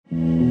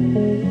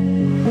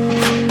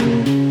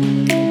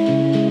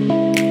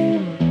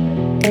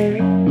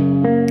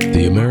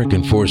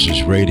American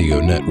Forces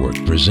Radio Network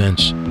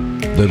presents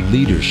The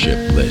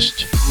Leadership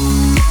List.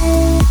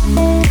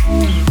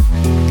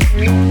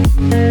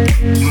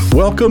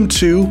 Welcome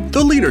to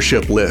The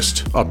Leadership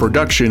List, a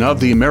production of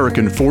the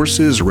American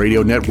Forces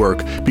Radio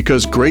Network,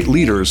 because great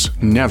leaders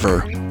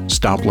never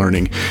stop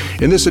learning.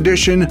 In this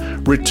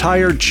edition,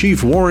 retired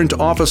Chief Warrant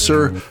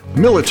Officer,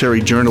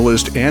 military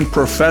journalist, and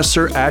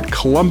professor at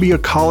Columbia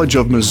College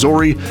of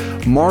Missouri,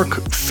 Marc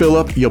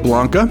Phillip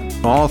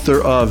Yablonka,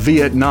 author of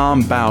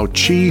Vietnam, Bao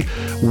Chi,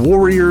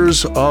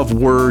 Warriors of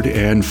Word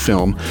and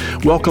Film.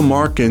 Welcome,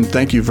 Marc, and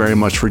thank you very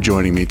much for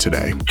joining me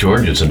today.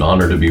 George, it's an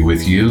honor to be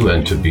with you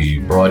and to be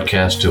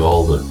broadcast to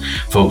all the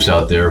folks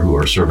out there who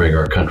are serving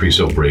our country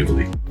so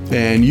bravely.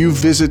 And you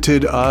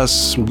visited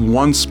us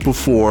once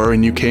before,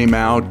 and you came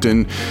out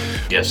and...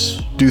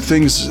 Yes. Do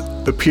things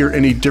appear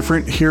any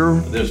different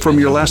here from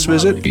your last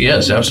visit?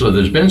 Yes,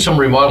 absolutely. There's been some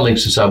remodeling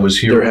since I was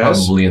here,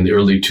 probably in the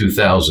early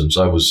 2000s.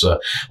 I was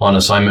on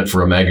assignment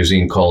for a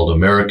magazine called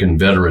American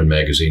Veteran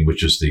Magazine,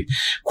 which is the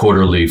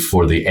quarterly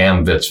for the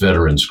AMVETS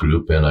Veterans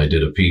Group. And I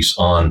did a piece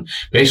on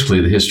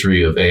basically the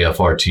history of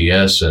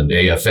AFRTS and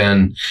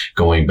AFN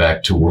going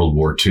back to World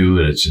War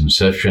II at its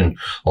inception,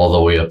 all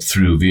the way up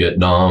through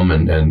Vietnam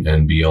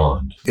and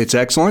beyond. It's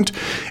excellent.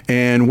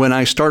 And when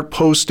I start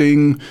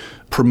posting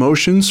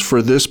promotions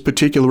for this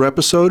particular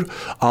episode,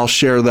 I'll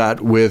share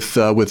that with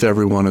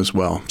everyone as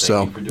well.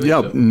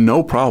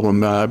 No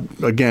problem.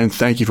 Again,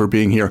 thank you for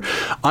being here.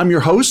 I'm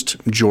your host,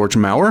 George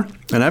Maurer,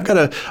 and I've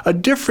got a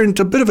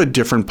bit of a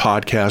different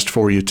podcast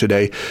for you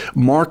today.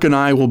 Marc and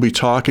I will be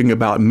talking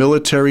about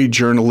military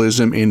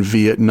journalism in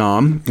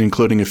Vietnam,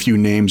 including a few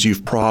names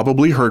you've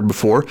probably heard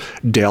before.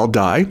 Dale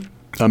Dye,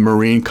 a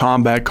Marine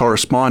combat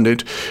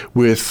correspondent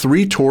with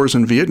 3 tours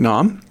in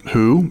Vietnam,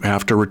 who,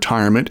 after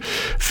retirement,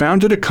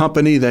 founded a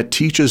company that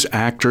teaches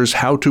actors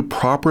how to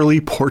properly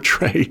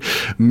portray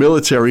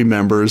military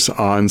members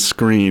on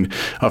screen.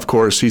 Of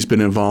course, he's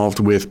been involved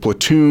with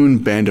Platoon,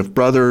 Band of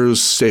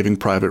Brothers, Saving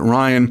Private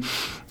Ryan,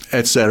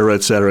 etc.,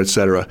 etc.,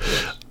 etc.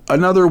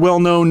 Another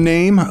well-known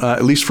name,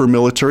 at least for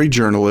military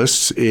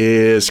journalists,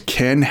 is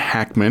Ken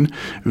Hackman,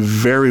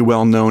 very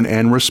well-known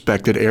and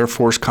respected Air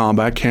Force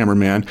combat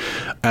cameraman.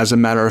 As a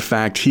matter of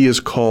fact, he is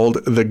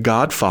called the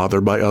Godfather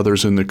by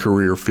others in the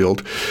career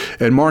field.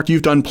 And Marc,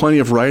 you've done plenty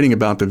of writing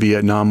about the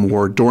Vietnam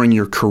War during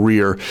your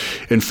career.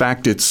 In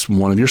fact, it's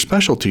one of your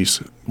specialties.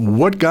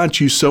 What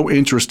got you so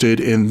interested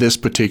in this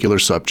particular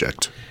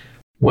subject?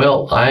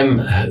 Well,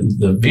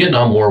 the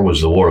Vietnam War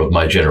was the war of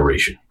my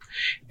generation.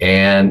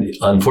 And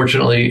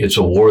unfortunately, it's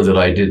a war that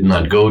I did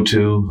not go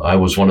to. I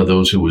was one of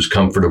those who was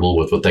comfortable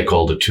with what they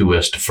called a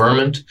 2S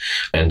deferment.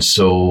 And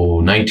so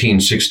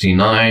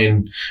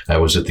 1969, I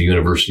was at the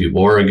University of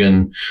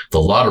Oregon. The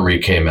lottery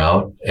came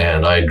out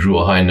and I drew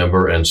a high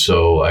number. And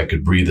so I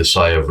could breathe a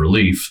sigh of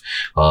relief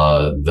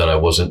that I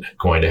wasn't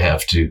going to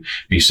have to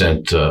be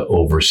sent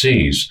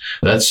overseas.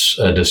 That's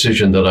a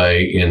decision that I,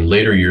 in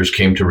later years,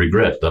 came to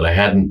regret, that I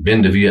hadn't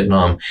been to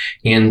Vietnam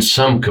in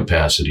some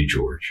capacity,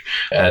 George.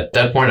 At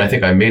that point, I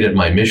think I made it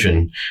my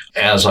mission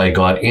as I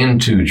got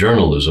into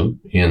journalism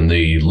in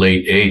the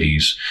late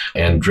 80s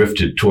and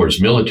drifted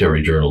towards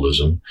military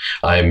journalism.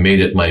 I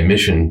made it my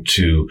mission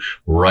to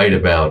write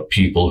about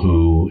people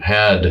who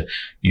had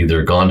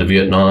either gone to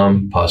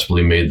Vietnam,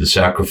 possibly made the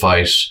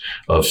sacrifice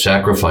of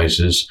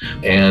sacrifices,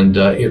 and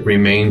it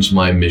remains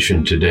my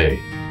mission today.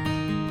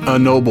 A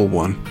noble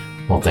one.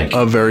 Well, thank you.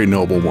 A very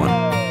noble one.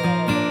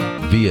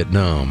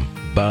 Vietnam,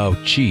 Bao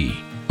Chi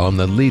on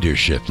the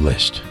leadership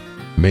list,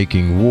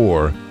 making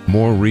war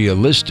more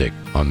realistic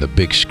on the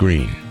big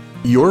screen.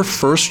 Your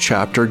first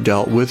chapter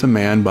dealt with a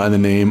man by the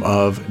name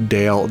of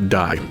Dale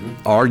Dye,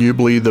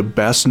 arguably the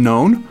best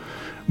known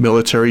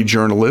military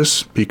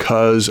journalist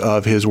because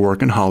of his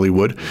work in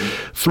Hollywood.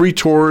 3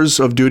 tours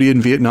of duty in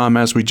Vietnam,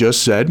 as we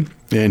just said,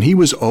 and he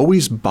was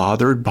always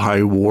bothered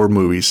by war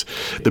movies.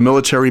 The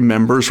military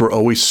members were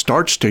always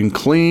starched and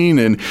clean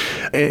and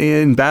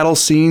in battle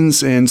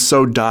scenes, and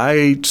so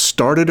Dye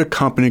started a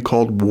company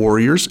called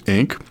Warriors,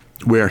 Inc.,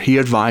 where he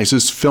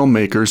advises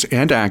filmmakers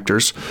and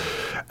actors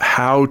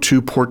how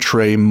to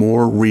portray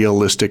more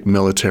realistic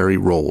military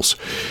roles.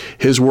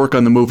 His work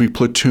on the movie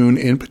Platoon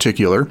in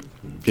particular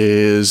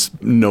is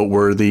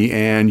noteworthy,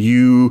 and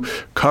you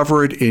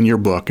cover it in your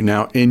book.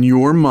 Now, in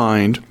your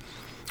mind,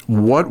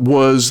 what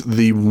was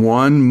the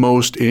one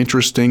most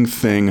interesting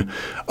thing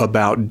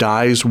about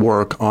Dye's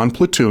work on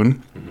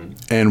Platoon,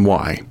 and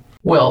why?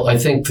 Well, I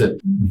think that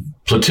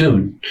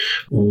Platoon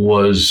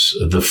was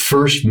the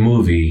first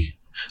movie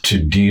to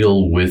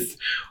deal with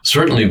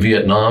certainly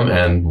Vietnam,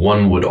 and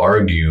one would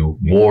argue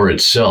war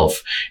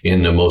itself,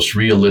 in the most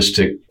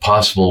realistic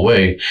possible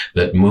way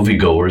that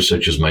moviegoers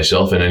such as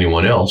myself and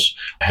anyone else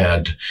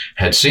had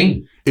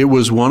seen. It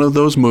was one of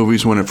those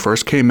movies when it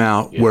first came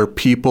out where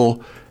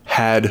people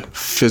had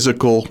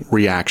physical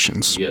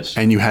reactions. Yes.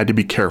 And you had to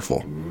be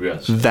careful.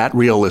 Yes. That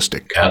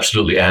realistic.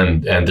 Absolutely.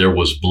 And there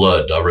was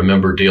blood. I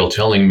remember Dale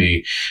telling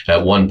me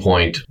at one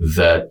point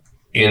that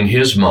in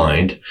his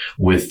mind,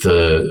 with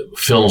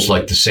films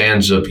like The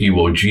Sands of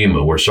Iwo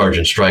Jima, where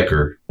Sergeant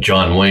Stryker,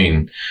 John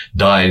Wayne,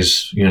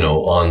 dies,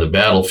 on the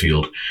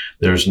battlefield,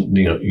 there's,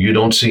 you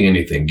don't see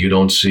anything. You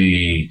don't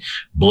see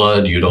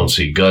blood. You don't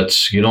see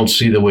guts. You don't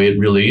see the way it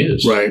really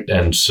is. Right.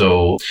 And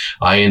so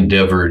I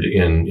endeavored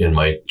in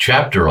my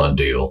chapter on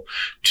Dale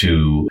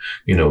to,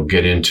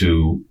 get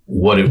into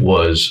what it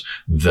was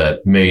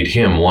that made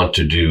him want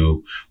to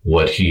do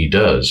what he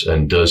does,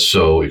 and does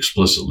so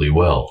explicitly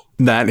well.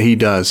 That he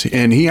does.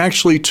 And he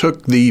actually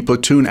took the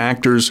Platoon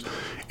actors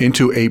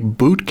into a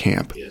boot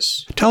camp.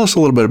 Yes. Tell us a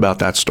little bit about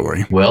that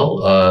story.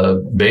 Well,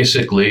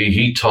 basically,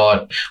 he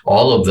taught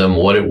all of them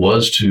what it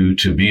was to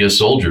be a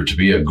soldier, to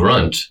be a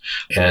grunt,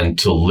 and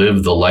to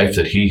live the life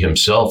that he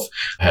himself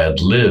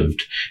had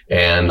lived.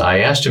 And I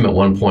asked him at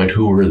one point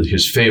who were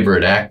his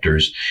favorite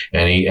actors,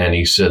 and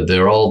he said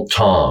they're all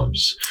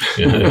Toms.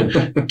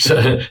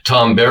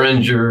 Tom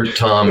Berenger,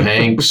 Tom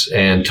Hanks,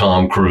 and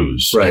Tom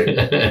Cruise.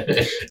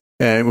 Right.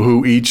 And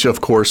who each, of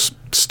course,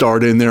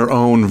 starred in their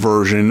own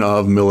version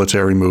of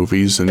military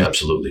movies, and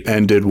absolutely,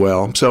 and did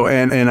well. So,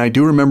 and I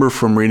do remember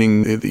from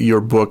reading your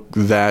book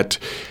that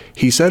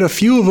he said a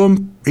few of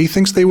them, he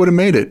thinks they would have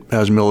made it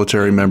as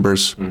military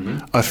members.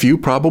 Mm-hmm. A few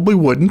probably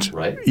wouldn't.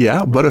 Right.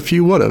 Yeah, but a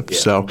few would have. Yeah.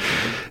 So,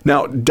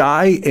 now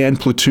Die and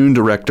Platoon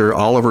director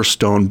Oliver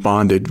Stone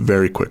bonded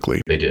very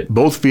quickly. They did.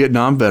 Both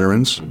Vietnam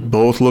veterans,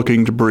 both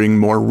looking to bring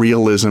more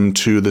realism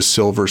to the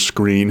silver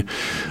screen.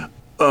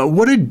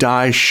 What did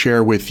Die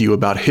share with you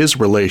about his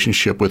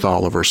relationship with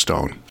Oliver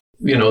Stone?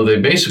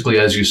 They basically,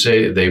 as you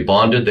say, they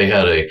bonded. They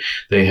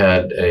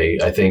had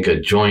I think, a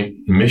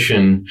joint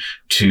mission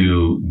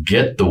to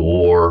get the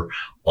war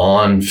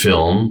on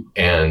film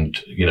and,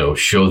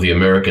 show the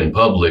American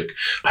public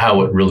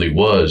how it really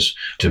was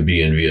to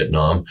be in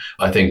Vietnam.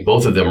 I think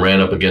both of them ran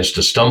up against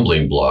a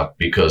stumbling block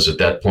because at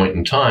that point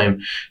in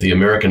time, the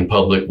American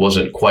public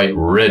wasn't quite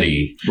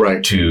ready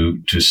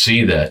to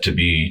see that, to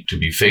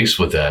be faced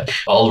with that.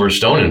 Oliver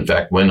Stone, in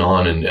fact, went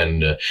on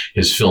and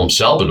his film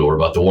Salvador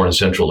about the war in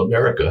Central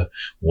America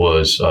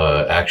was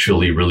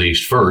actually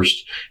released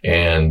first,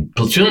 and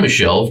Platoon was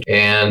shelved.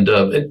 And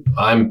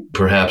I'm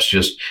perhaps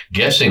just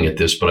guessing at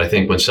this, but I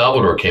think when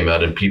Salvador came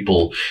out and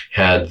people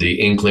had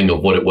the inkling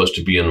of what it was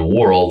to be in a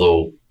war,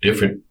 although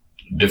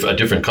a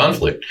different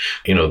conflict,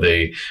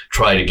 they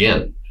tried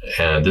again.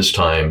 And this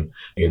time,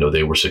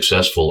 they were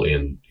successful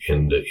in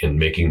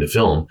making the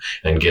film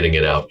and getting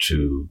it out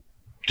to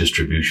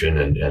distribution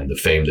and the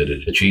fame that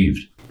it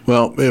achieved.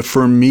 Well,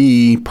 for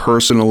me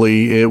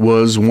personally, it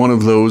was one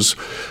of those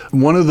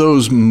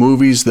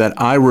movies that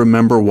I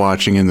remember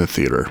watching in the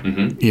theater.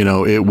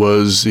 Mm-hmm. It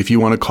was, if you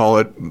want to call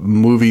it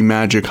movie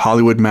magic,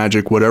 Hollywood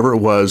magic, whatever it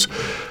was,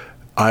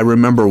 I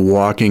remember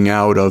walking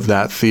out of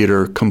that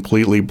theater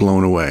completely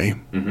blown away.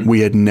 Mm-hmm. We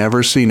had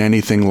never seen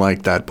anything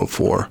like that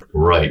before.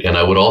 Right. And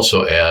I would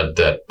also add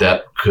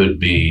that could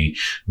be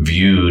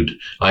viewed,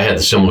 I had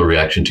the similar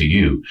reaction to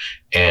you,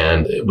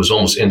 and it was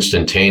almost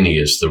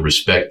instantaneous, the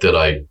respect that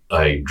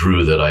I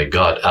drew, that I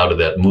got out of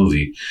that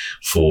movie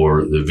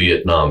for the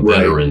Vietnam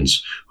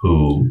veterans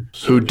who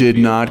did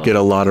not get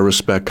a lot of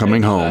respect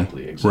coming home.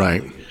 Exactly.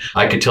 Right.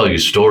 I could tell you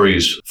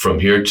stories from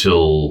here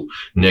till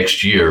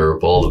next year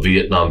of all the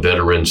Vietnam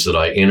veterans that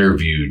I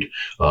interviewed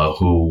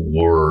who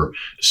were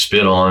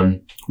spit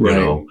on.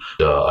 Right.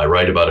 I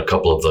write about a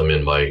couple of them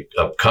in my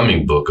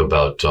upcoming book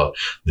about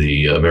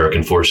the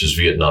American Forces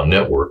Vietnam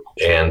Network.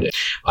 And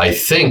I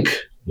think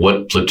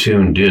what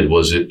Platoon did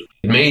was it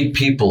made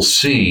people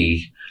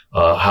see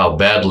how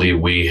badly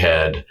we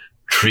had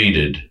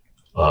treated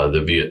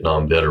the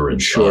Vietnam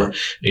veterans. Sure.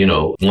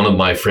 One of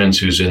my friends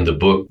who's in the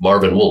book,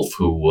 Marvin Wolf,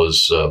 who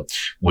was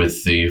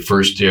with the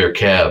 1st Air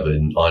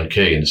Cav on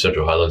K in the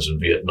Central Highlands in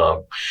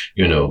Vietnam,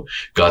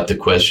 got the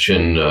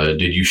question,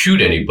 did you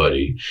shoot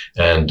anybody?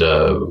 And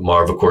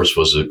Marv, of course,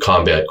 was a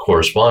combat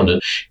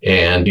correspondent.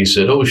 And he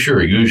said, oh,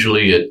 sure.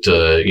 Usually at,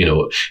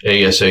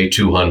 ASA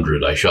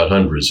 200. I shot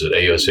hundreds at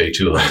ASA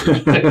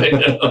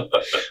 200.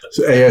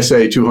 So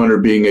ASA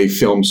 200 being a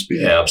film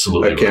speed. Yeah,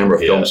 absolutely. A camera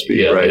film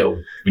speed, right?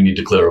 We need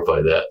to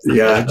clarify that.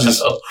 Yeah,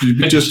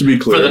 just to be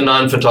clear. For the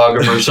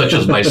non-photographers such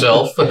as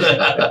myself.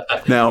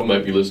 Now,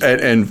 might be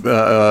listening. And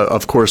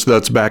of course,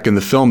 that's back in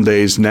the film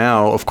days.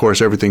 Now, of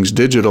course, everything's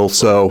digital,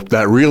 so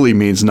that really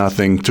means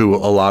nothing to a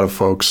lot of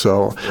folks.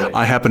 So right.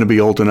 I happen to be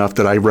old enough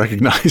that I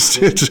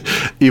recognized it,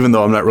 even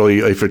though I'm not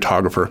really a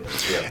photographer.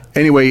 Yeah.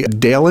 Anyway,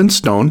 Dale and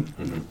Stone,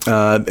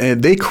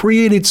 and they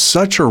created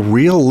such a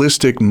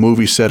realistic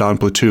movie set on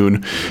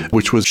Platoon,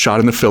 which was shot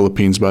in the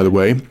Philippines, by the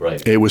way.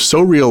 Right. It was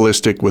so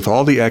realistic with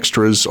all the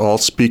extras, all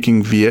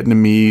speaking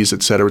Vietnamese,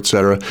 et cetera, et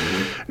cetera.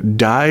 Mm-hmm.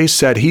 Die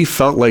said he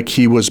felt like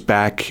he was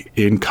back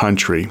in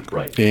country.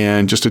 Right.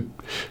 And just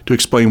to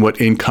explain what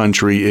in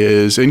country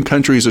is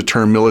a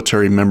term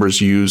military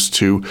members use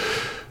to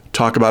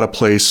talk about a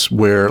place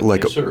where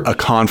a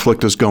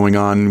conflict is going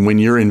on. When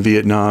you're in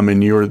Vietnam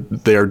and you're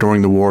there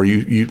during the war,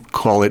 you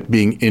call it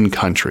being in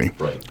country.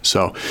 Right.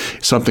 So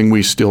something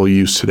we still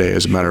use today,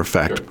 as a matter of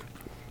fact. Sure.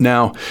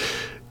 Now,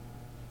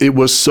 it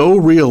was so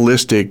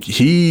realistic,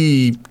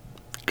 he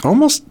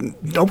almost,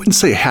 I wouldn't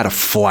say had a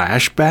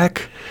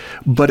flashback,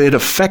 but it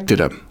affected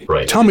him.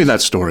 Right. Tell me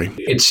that story.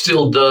 It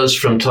still does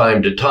from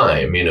time to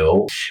time, you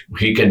know.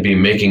 He can be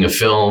making a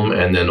film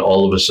and then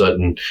all of a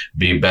sudden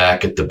be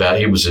back at the back.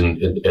 He was in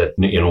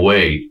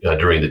Hue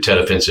during the Tet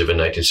Offensive in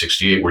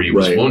 1968 where he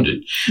was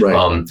wounded.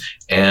 Right.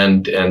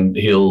 And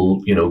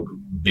he'll, you know,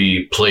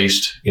 be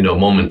placed, you know,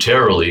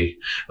 momentarily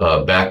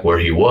back where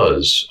he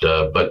was.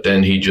 But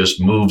then he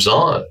just moves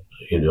on,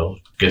 you know,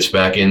 gets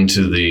back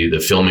into the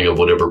filming of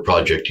whatever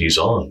project he's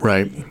on.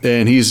 Right.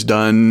 And he's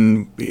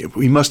done,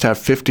 he must have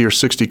 50 or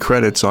 60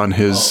 credits on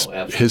his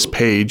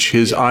page,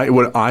 his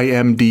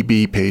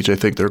IMDb page, I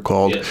think they're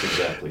called. Yes,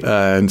 exactly.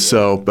 And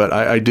so, but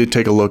I did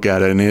take a look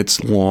at it, and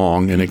it's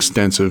long and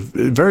extensive,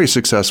 very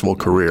successsi's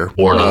career.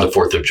 Born on the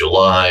 4th of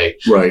July,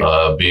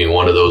 right. Being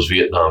one of those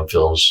Vietnam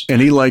films. And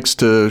he likes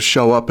to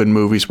show up in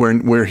movies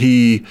where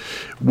he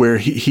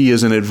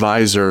is an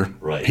advisor.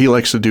 Right. He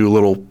likes to do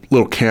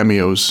little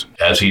cameos.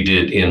 As he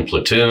did in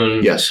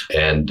Platoon, yes,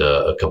 and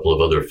a couple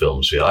of other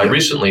films. Yeah, I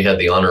recently had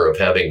the honor of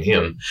having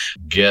him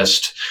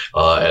guest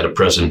at a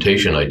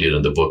presentation I did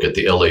in the book at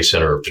the LA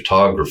Center of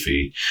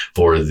Photography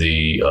for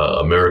the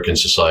American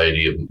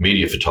Society of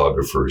Media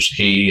Photographers.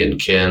 He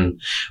and Ken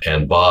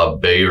and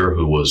Bob Bayer,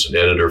 who was an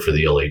editor for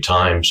the LA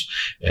Times,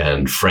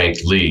 and Frank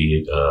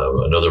Lee,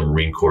 another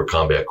Marine Corps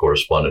combat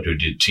correspondent who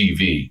did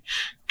TV.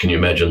 Can you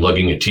imagine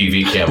lugging a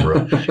TV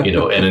camera, you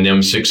know, and an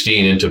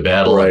M16 into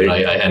battle, right.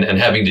 and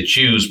having to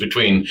choose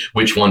between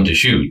which one to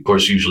shoot? Of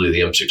course, usually the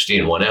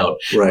M16 won out,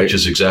 right. which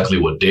is exactly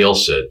what Dale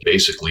said.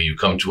 Basically, you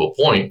come to a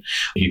point,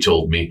 he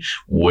told me,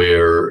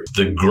 where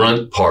the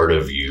grunt part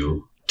of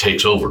you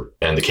takes over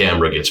and the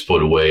camera gets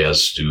put away,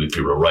 as to, if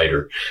you're a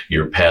writer,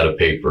 your pad of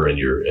paper and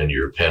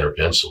your pen or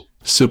pencil.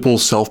 Simple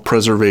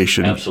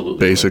self-preservation, absolutely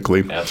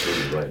basically. Right.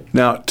 Absolutely right.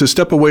 Now, to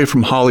step away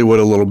from Hollywood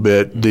a little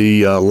bit,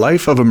 the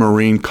life of a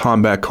Marine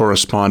combat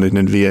correspondent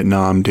in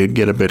Vietnam did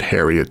get a bit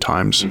hairy at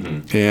times.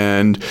 Mm-hmm.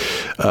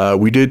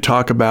 And we did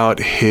talk about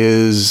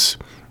his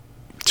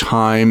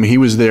time. He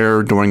was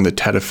there during the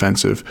Tet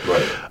Offensive.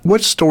 Right.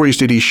 What stories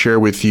did he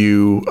share with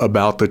you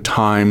about the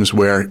times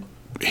where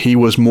he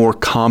was more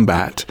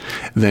combat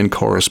than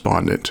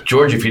correspondent?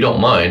 George, if you don't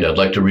mind, I'd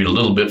like to read a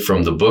little bit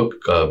from the book,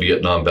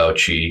 Vietnam Bao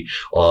Chi,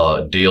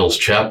 Dale's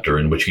chapter,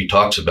 in which he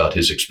talks about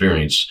his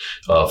experience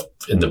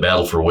in the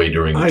battle for Hue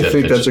during the Tet Offensive.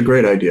 I think that's a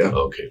great idea.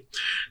 Okay.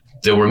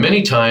 There were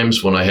many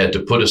times when I had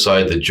to put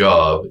aside the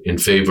job in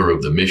favor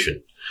of the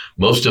mission.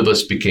 Most of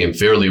us became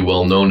fairly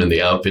well known in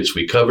the outfits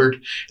we covered,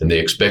 and they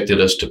expected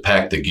us to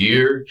pack the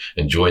gear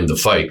and join the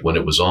fight when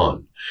it was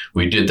on.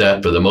 We did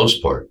that for the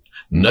most part.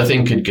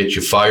 Nothing could get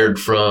you fired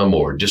from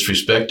or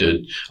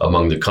disrespected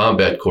among the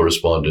combat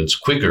correspondents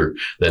quicker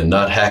than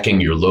not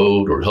hacking your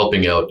load or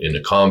helping out in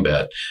a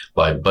combat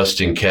by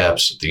busting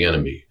caps at the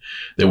enemy.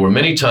 There were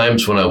many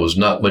times when I was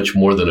not much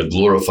more than a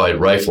glorified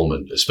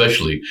rifleman,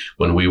 especially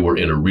when we were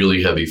in a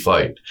really heavy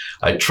fight.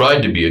 I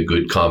tried to be a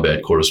good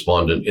combat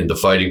correspondent in the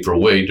fighting for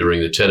Hue during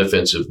the Tet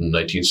Offensive in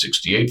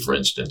 1968, for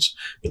instance,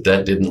 but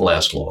that didn't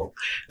last long.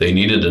 They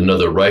needed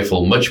another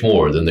rifle much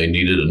more than they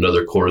needed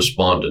another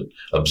correspondent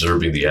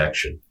observing the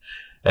action.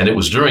 And it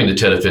was during the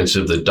Tet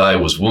Offensive that Dai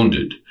was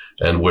wounded,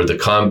 and where the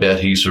combat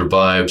he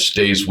survived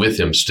stays with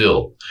him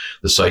still.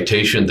 The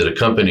citation that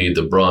accompanied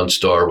the Bronze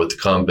Star with the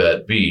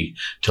Combat B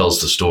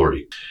tells the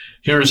story.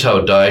 Here is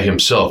how Dai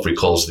himself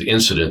recalls the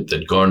incident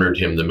that garnered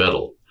him the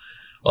medal.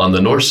 On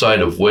the north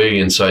side of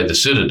Hue, inside the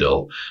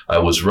Citadel, I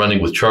was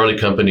running with Charlie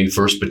Company,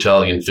 1st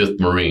Battalion, 5th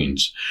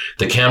Marines.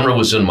 The camera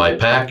was in my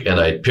pack, and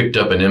I had picked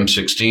up an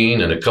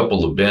M16 and a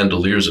couple of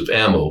bandoliers of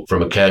ammo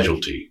from a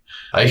casualty.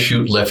 I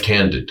shoot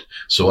left-handed,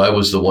 so I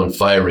was the one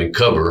firing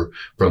cover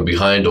from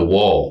behind a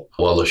wall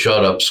while a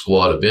shot-up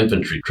squad of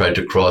infantry tried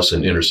to cross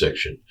an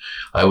intersection.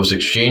 I was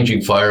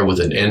exchanging fire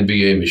with an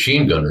NVA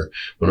machine gunner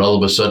when all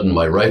of a sudden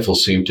my rifle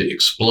seemed to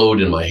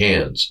explode in my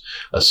hands.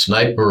 A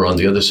sniper on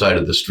the other side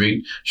of the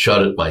street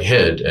shot at my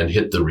head and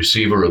hit the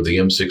receiver of the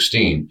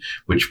M16,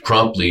 which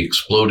promptly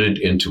exploded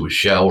into a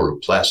shower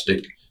of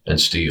plastic and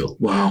steel.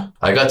 Wow.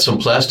 I got some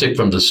plastic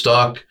from the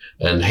stock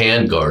and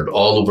handguard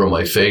all over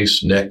my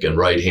face, neck, and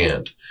right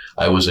hand.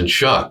 I was in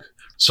shock,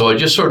 so I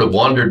just sort of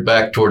wandered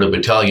back toward a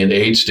battalion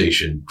aid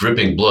station,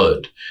 dripping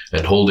blood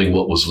and holding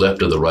what was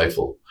left of the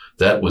rifle.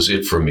 That was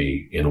it for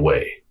me in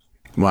Hue.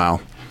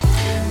 Wow.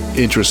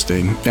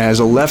 Interesting.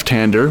 As a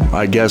left-hander,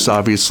 I guess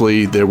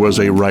obviously there was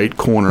a right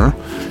corner,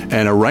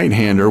 and a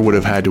right-hander would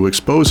have had to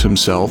expose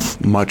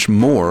himself much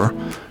more.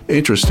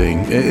 Interesting.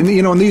 And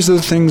these are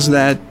the things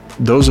that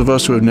those of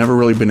us who have never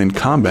really been in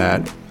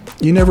combat,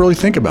 you never really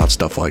think about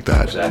stuff like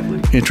that.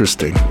 Exactly.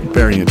 Interesting.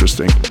 Very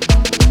interesting.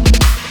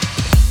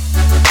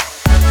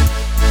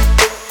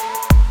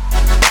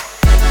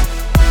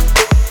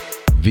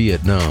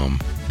 Vietnam,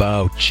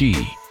 Bao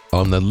Chi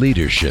on the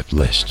leadership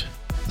list.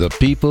 The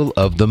people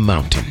of the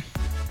mountain.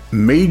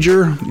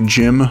 Major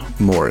Jim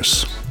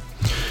Morris.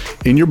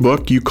 In your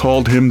book, you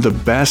called him the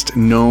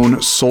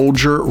best-known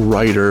soldier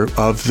writer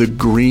of the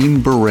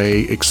Green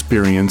Beret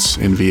experience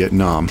in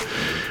Vietnam.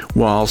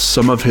 While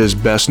some of his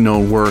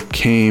best-known work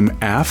came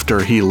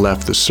after he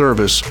left the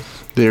service,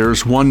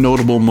 There's one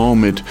notable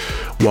moment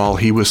while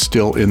he was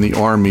still in the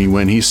Army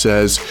when he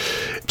says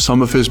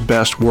some of his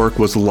best work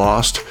was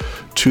lost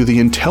to the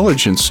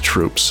intelligence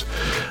troops.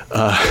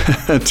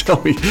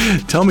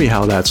 Tell me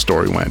how that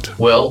story went.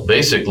 Well,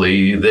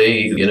 basically,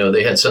 they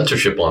had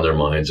censorship on their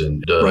minds,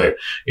 and Right.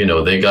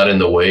 they got in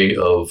the way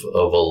of a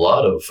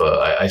lot of.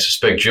 I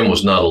suspect Jim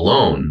was not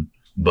alone,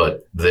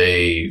 but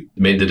they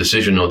made the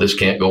decision, no, this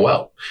can't go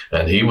out.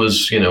 And he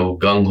was,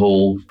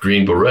 gung-ho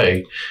Green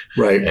Beret.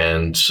 Right.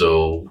 And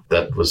so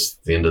that was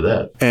the end of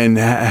that. And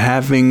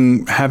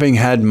having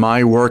had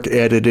my work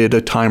edited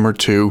a time or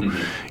two,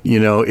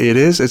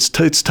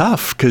 it's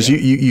tough because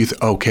you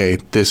okay,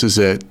 this is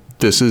it.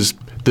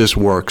 This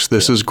works.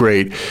 This is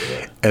great.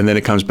 And then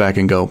it comes back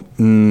and go,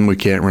 we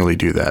can't really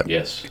do that.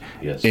 Yes.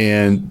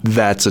 And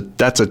that's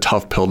a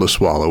tough pill to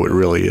swallow. It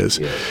really is.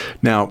 Yes.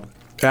 Now,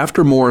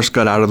 after Morris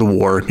got out of the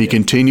war, he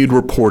continued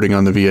reporting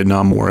on the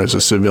Vietnam War as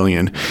a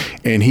civilian,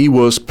 and he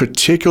was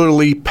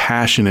particularly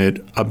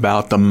passionate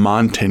about the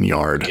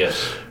Montagnard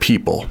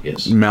people,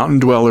 mountain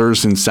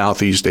dwellers in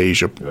Southeast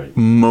Asia,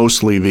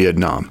 mostly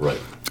Vietnam. Right.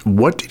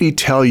 What did he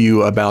tell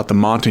you about the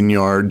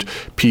Montagnard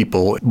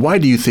people? Why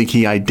do you think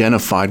he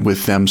identified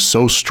with them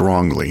so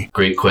strongly?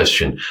 Great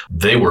question.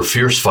 They were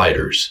fierce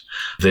fighters.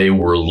 They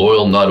were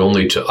loyal not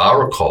only to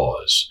our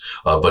cause,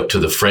 but to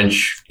the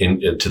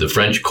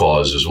French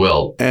cause as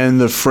well. And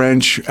the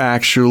French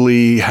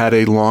actually had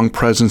a long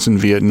presence in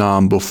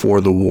Vietnam before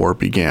the war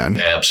began.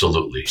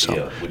 Absolutely.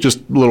 So,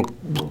 just a little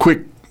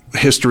quick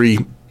history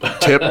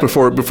tip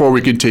before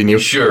we continue.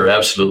 Sure,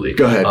 absolutely.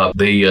 Go ahead.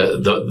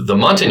 The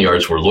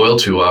Montagnards were loyal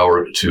to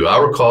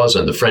our cause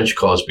and the French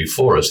cause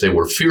before us. They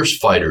were fierce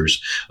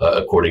fighters,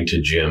 according to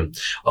Jim.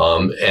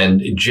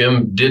 And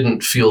Jim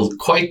didn't feel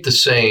quite the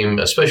same,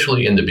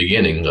 especially in the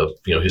beginning of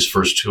his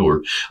first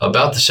tour,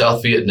 about the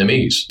South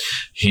Vietnamese.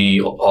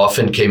 He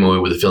often came away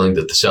with the feeling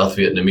that the South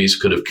Vietnamese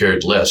could have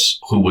cared less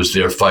who was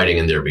there fighting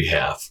in their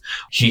behalf.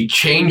 He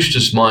changed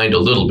his mind a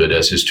little bit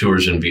as his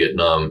tours in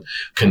Vietnam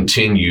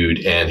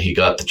continued, and he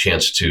got the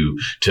chance to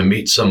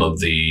meet some of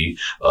the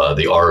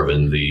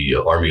ARVN, the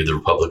Army of the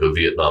Republic of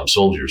Vietnam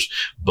soldiers.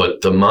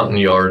 But the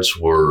Montagnards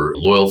were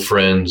loyal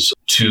friends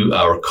to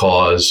our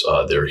cause.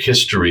 Their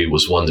history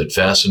was one that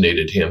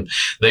fascinated him.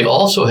 They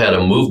also had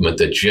a movement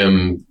that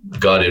Jim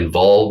got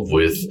involved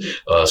with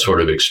sort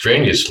of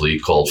extraneously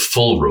called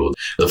Full Row.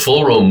 The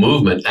Full Row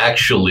movement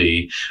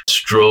actually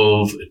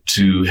strove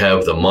to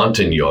have the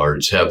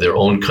Montagnards have their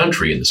own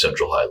country in the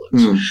Central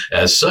Highlands.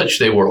 As such,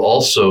 they were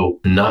also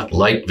not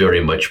liked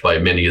very much by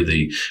many of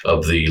the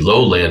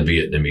lowland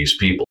Vietnamese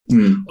people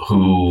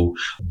who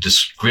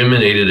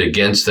discriminated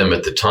against them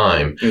at the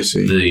time.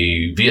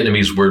 The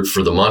Vietnamese word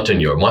for the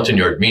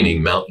Montagnard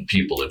meaning mountain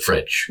people in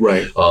French.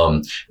 Right.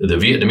 The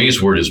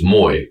Vietnamese word is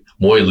Moi.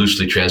 Moi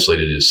loosely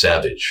translated is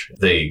savage.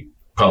 They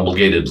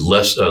promulgated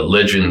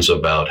legends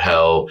about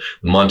how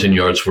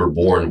Montagnards were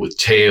born with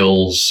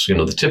tails,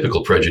 the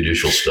typical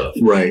prejudicial stuff,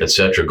 right,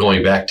 etc.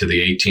 Going back to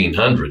the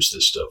 1800s,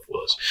 this stuff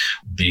was.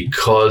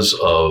 Because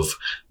of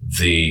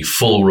the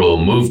Full Row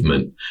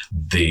movement,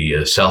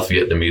 the South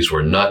Vietnamese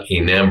were not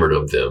enamored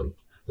of them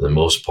for the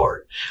most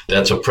part.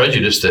 That's a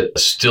prejudice that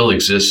still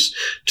exists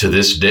to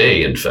this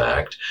day, in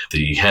fact.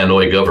 The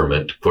Hanoi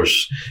government, of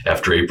course,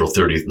 after April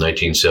 30th,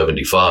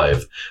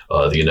 1975,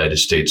 the United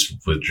States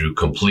withdrew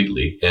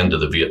completely, end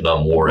of the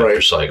Vietnam War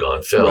after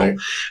Saigon fell. Right.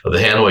 The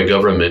Hanoi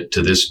government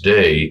to this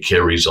day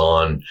carries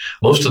on.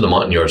 Most of the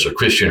Montagnards are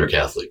Christian or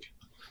Catholic.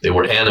 They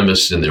were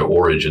animists in their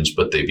origins,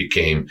 but they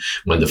became,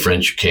 when the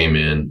French came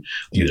in,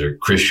 either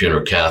Christian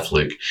or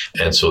Catholic.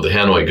 And so the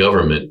Hanoi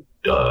government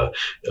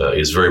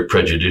is very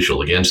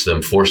prejudicial against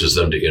them, forces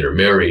them to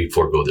intermarry,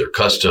 forego their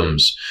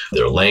customs,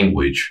 their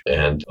language,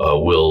 and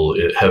will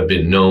have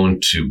been known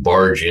to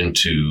barge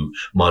into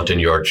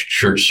Montagnard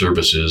church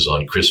services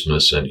on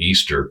Christmas and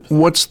Easter.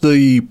 What's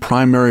the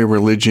primary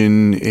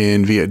religion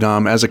in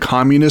Vietnam? As a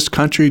communist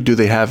country, do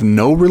they have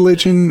no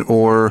religion,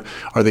 or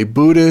are they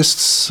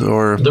Buddhists?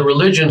 Or the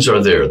religions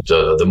are there.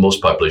 The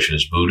most population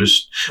is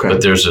Buddhist,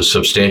 but there's a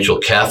substantial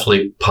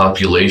Catholic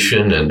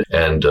population,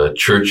 and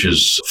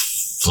churches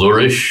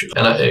flourish.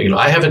 And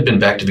I haven't been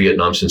back to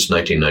Vietnam since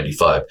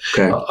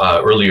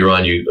 1995. Earlier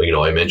on,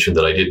 I mentioned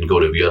that I didn't go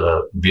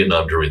to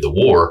Vietnam during the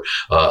war.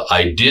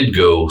 I did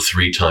go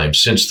 3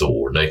 times since the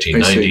war,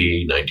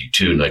 1990,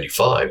 92,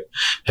 95.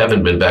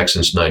 Haven't been back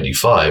since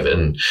 95,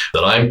 and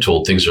that I'm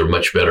told things are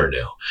much better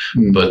now.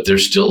 But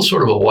there's still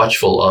sort of a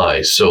watchful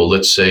eye. So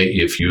let's say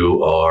if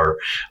you are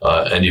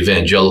an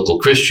evangelical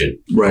Christian,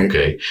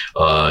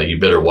 you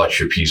better watch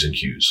your P's and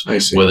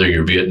Q's. Whether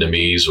you're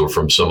Vietnamese or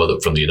from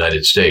the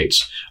United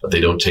States, they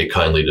don't take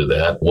kindly to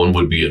that. One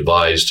would be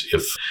advised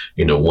if,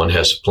 one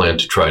has a plan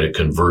to try to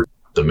convert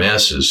the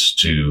masses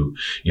to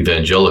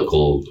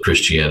evangelical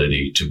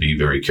Christianity to be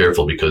very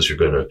careful, because you're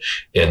going to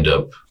end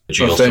up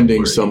jail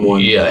offending somewhere.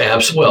 someone. Yeah,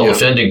 absolutely. Well,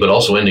 offending, but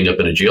also ending up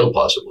in a jail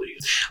possibly.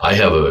 I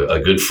have a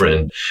good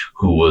friend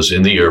who was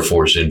in the Air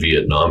Force in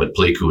Vietnam at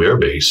Platoon Air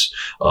Base,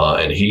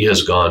 and he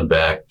has gone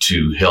back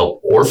to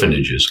help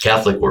orphanages,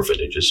 Catholic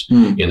orphanages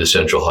in the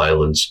Central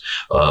Highlands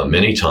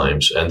many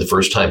times. And the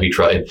first time he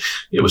tried,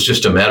 it was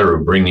just a matter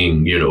of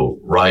bringing,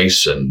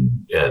 rice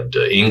and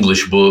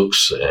English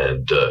books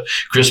and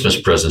Christmas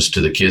presents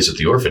to the kids at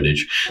the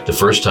orphanage. The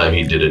first time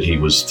he did it, he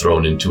was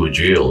thrown into a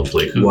jail in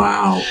Platoon.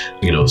 Wow.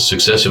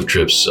 Successive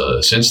trips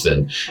since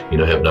then,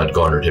 have not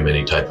garnered him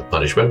any type of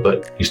punishment,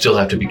 but you still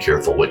have to be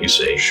careful what you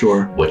say,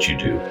 sure, what you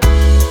do.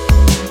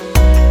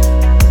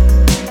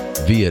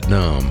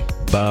 Vietnam,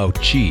 Bao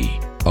Chi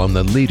on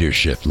the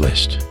leadership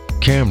list.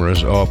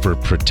 Cameras offer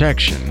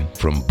protection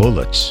from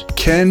bullets.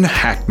 Ken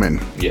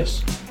Hackman.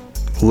 Yes.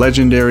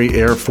 Legendary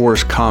Air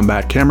Force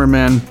combat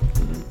cameraman.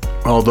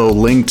 Although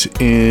his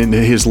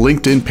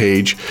LinkedIn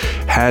page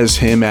has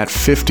him at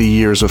 50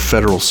 years of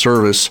federal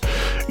service,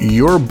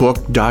 your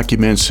book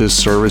documents his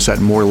service at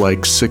more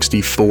like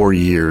 64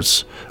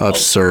 years of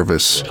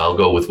service. I'll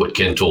go with what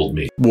Ken told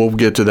me. We'll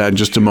get to that in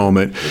just a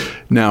moment.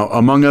 Now,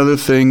 among other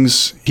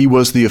things, he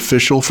was the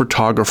official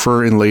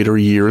photographer in later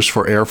years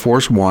for Air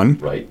Force One.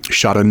 Right.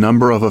 Shot a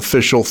number of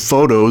official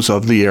photos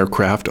of the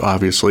aircraft,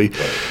 obviously.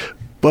 Right.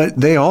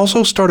 But they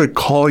also started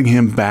calling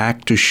him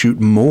back to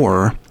shoot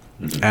more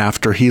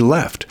after he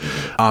left.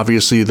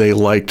 Obviously, they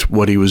liked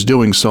what he was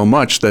doing so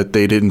much that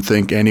they didn't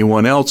think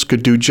anyone else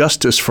could do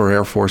justice for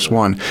Air Force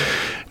One.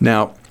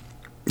 Now,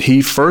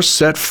 he first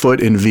set foot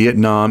in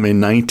Vietnam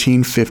in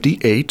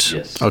 1958,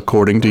 yes,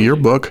 according to your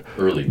book,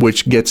 early,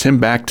 which gets him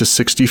back to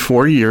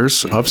 64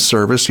 years of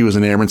service. He was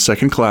an airman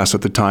second class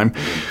at the time.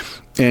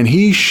 And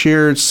he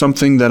shared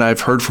something that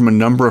I've heard from a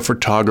number of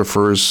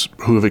photographers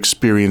who have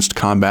experienced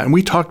combat. And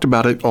we talked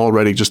about it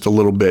already just a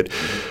little bit.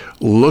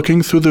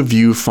 Looking through the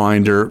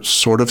viewfinder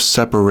sort of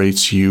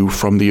separates you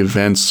from the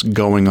events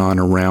going on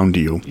around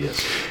you.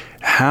 Yes.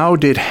 How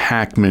did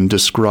Hackman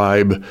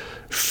describe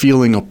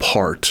feeling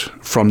apart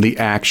from the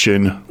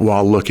action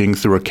while looking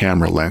through a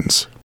camera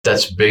lens?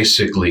 That's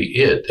basically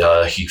it.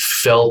 He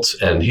felt,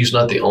 and he's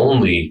not the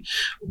only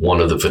one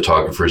of the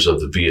photographers of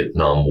the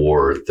Vietnam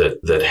War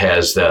that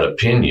has that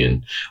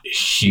opinion.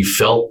 He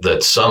felt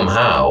that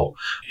somehow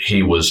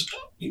he was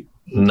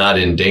not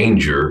in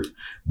danger,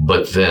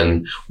 but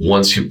then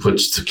once he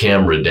puts the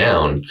camera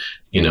down,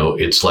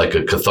 it's like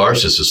a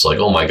catharsis. It's like,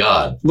 oh my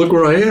God. Look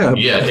where I am.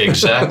 Yeah,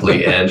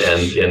 exactly. and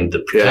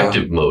the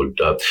protective mode.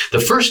 The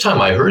first time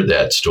I heard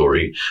that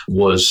story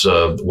was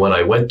when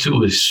I went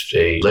to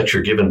a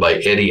lecture given by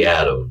Eddie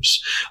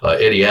Adams.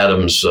 Eddie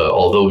Adams,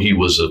 although he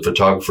was a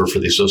photographer for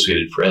the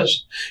Associated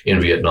Press in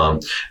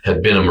Vietnam,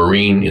 had been a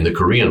Marine in the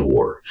Korean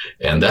War.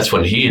 And that's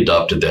when he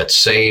adopted that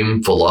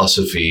same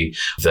philosophy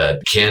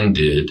that Ken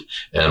did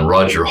and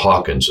Roger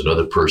Hawkins,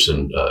 another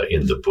person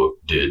in the book,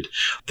 did.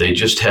 They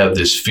just have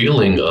this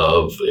feeling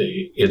of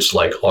it's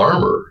like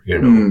armor,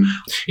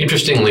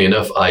 Interestingly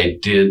enough, I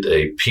did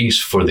a piece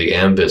for the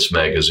AMVETS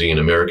magazine,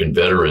 American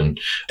Veteran,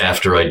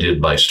 after I did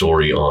my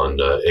story on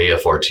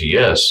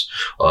AFRTS,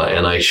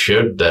 and I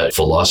shared that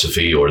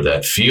philosophy or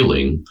that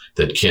feeling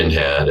that Ken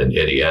had and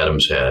Eddie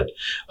Adams had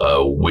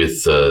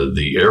with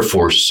the Air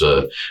Force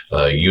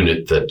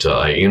unit that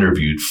I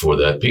interviewed for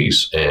that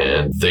piece,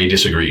 and they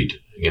disagreed.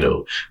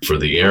 For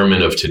the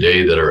airmen of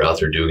today that are out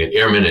there doing it,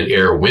 airmen and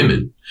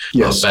airwomen.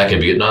 Yes. Back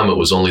in Vietnam, it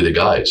was only the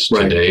guys.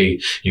 Right.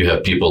 Today, you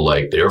have people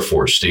like the Air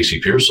Force,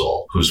 Stacy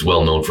Pearsall, who's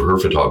well known for her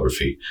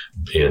photography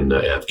in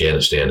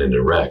Afghanistan and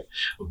Iraq.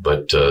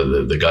 But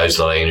the guys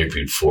that I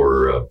interviewed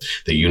for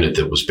the unit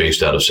that was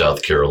based out of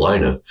South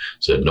Carolina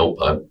said, nope,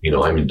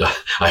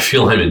 I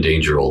feel I'm in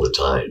danger all the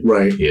time.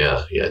 Right.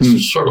 Yeah.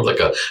 It's sort of like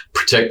a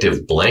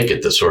protective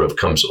blanket that sort of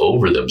comes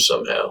over them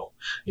somehow.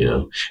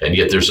 And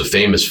yet there's a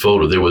famous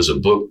photo. There was a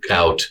book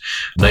out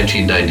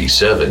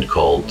 1997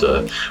 called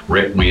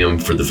Requiem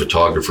for the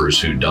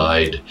Photographers Who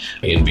Died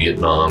in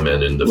Vietnam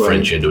and in the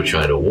French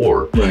Indochina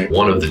War. Right.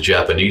 One of the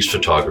Japanese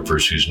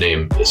photographers whose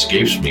name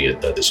escapes me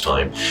at this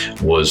time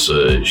was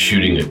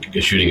shooting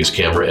his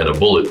camera, and a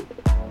bullet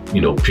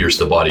pierced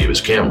the body of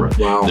his camera.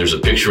 Wow. There's a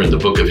picture in the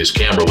book of his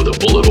camera with a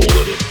bullet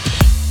hole in it.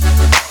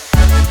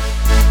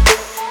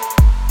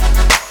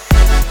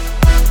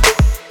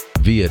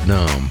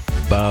 Vietnam,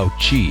 Bao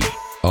Chi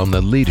on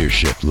the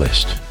leadership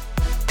list.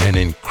 An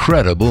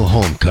incredible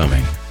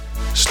homecoming.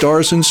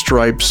 Stars and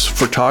Stripes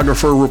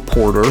photographer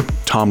reporter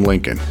Tom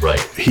Lincoln. Right.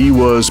 He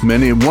was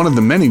one of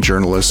the many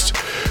journalists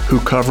who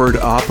covered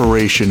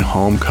Operation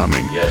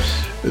Homecoming.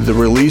 Yes. The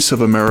release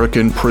of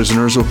American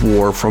prisoners of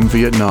war from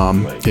Vietnam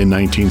in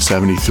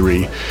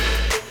 1973.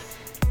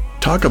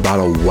 Talk about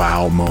a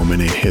wow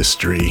moment in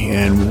history,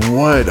 and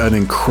what an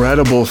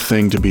incredible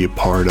thing to be a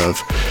part of.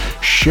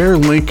 Share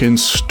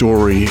Lincoln's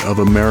story of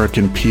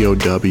American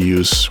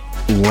POWs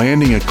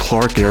landing at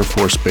Clark Air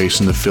Force Base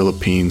in the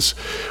Philippines.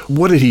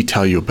 What did he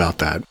tell you about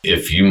that?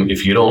 If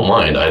you don't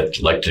mind, I'd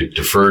like to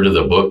defer to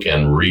the book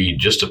and read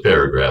just a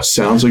paragraph.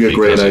 Sounds like a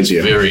great idea.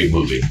 It's very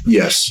moving.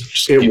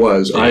 Yes, it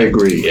was. I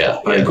agree.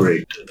 I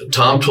agree.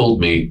 Tom told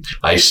me,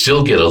 I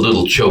still get a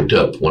little choked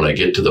up when I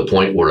get to the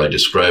point where I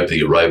describe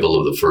the arrival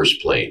of the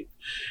first plane.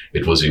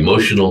 It was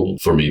emotional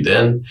for me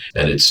then,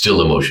 and it's still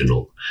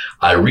emotional.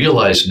 I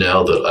realize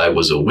now that I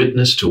was a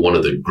witness to one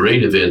of the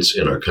great events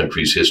in our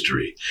country's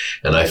history,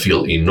 and I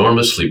feel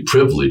enormously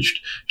privileged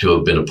to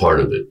have been a part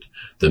of it.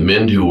 The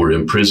men who were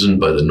imprisoned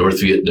by the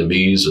North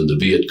Vietnamese and the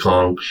Viet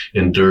Cong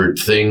endured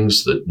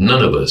things that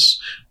none of us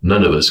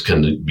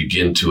can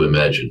begin to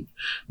imagine.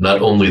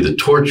 Not only the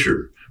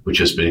torture, which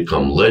has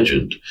become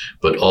legend,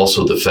 but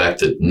also the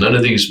fact that none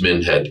of these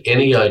men had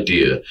any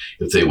idea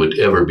if they would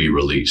ever be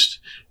released,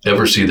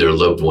 ever see their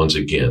loved ones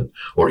again,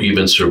 or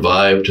even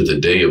survive to the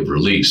day of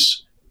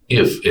release,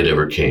 if it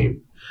ever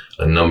came.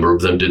 A number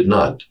of them did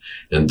not,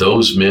 and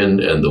those men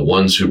and the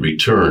ones who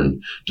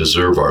return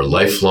deserve our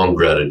lifelong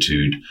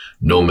gratitude,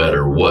 no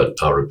matter what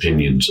our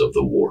opinions of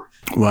the war.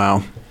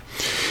 Wow.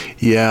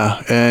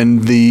 Yeah,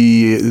 and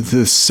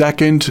the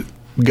second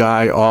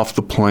guy off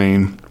the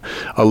plane,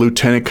 a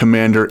Lieutenant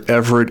Commander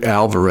Everett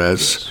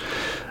Alvarez.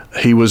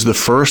 He was the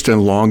first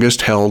and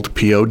longest held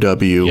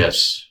POW.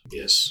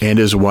 Yes. And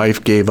his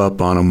wife gave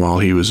up on him while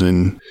he was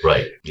in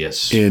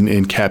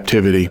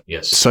captivity.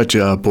 Yes. Such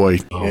a boy.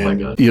 Oh, my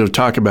God.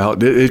 Talk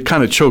about it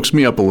kind of chokes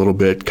me up a little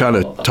bit, kind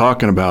of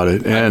talking about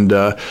it. And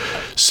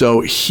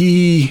so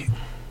he,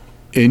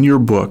 in your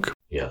book,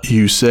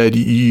 you said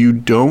you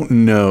don't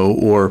know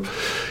or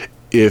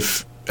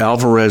if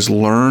Alvarez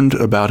learned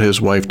about his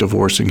wife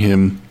divorcing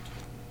him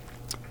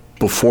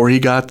before he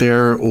got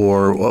there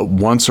or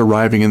once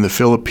arriving in the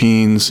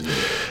Philippines.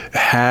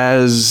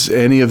 Has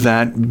any of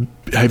that,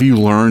 have you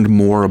learned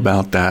more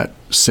about that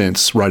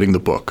since writing the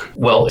book?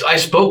 Well, I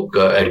spoke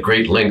at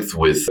great length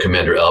with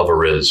Commander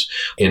Alvarez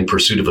in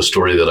pursuit of a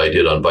story that I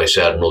did on Vice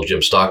Admiral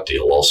Jim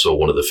Stockdale, also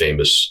one of the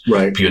famous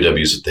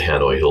POWs at the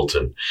Hanoi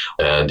Hilton.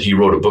 And he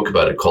wrote a book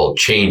about it called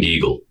Chained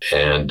Eagle.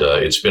 And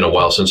it's been a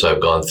while since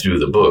I've gone through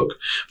the book,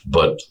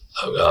 but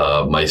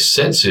my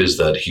sense is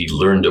that he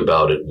learned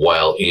about it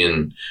while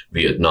in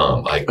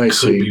Vietnam. I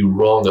could be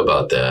wrong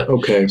about that.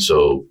 Okay.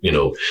 So,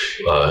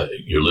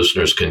 your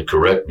listeners can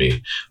correct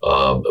me.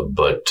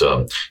 But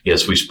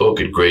yes, we spoke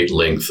at great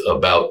length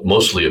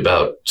mostly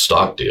about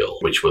Stockdale,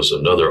 which was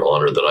another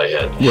honor that I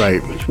had.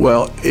 Right.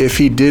 Well, if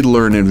he did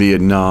learn in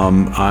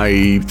Vietnam,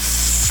 I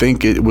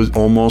think it would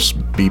almost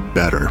be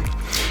better.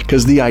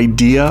 Because the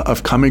idea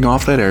of coming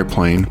off that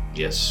airplane,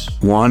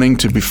 wanting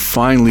to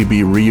finally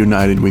be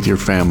reunited with your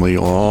family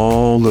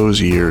all those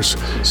years,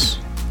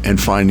 and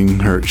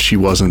finding she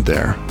wasn't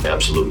there.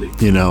 Absolutely.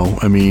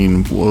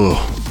 Whoa,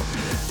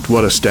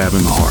 what a stab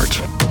in the heart.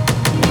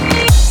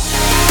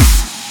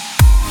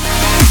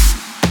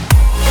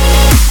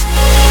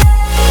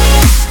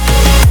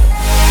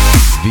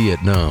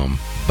 Vietnam,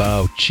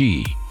 Bao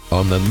Chi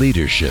on the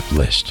leadership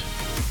list.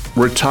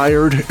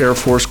 Retired Air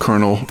Force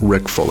Colonel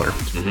Rick Fuller.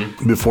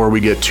 Mm-hmm. Before we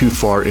get too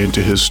far into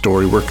his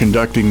story, we're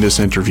conducting this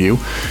interview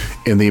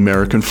in the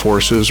American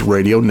Forces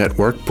Radio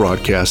Network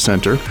Broadcast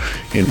Center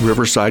in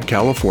Riverside,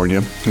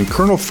 California. And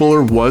Colonel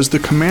Fuller was the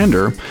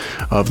commander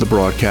of the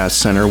broadcast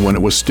center when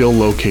it was still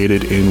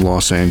located in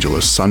Los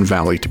Angeles, Sun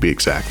Valley to be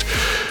exact.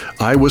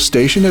 I was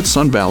stationed at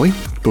Sun Valley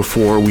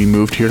before we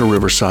moved here to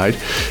Riverside,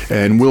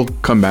 and we'll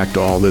come back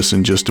to all this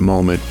in just a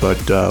moment.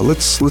 But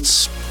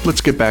let's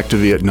get back to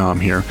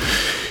Vietnam here.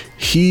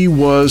 He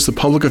was the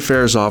public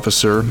affairs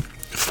officer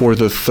for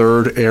the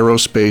 3rd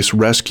Aerospace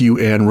Rescue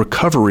and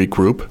Recovery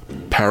Group,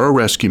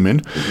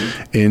 pararescuemen,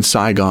 in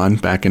Saigon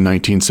back in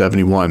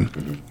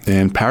 1971.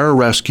 And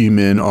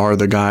pararescuemen are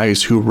the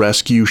guys who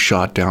rescue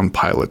shot-down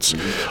pilots,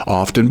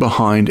 often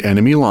behind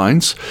enemy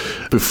lines,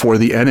 before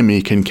the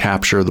enemy can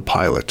capture the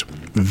pilot.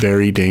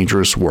 Very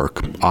dangerous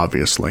work,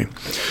 obviously.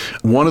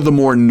 One of the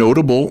more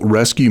notable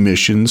rescue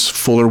missions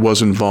Fuller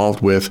was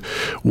involved with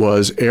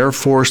was Air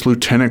Force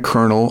Lieutenant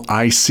Colonel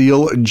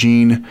Iceal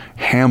Gene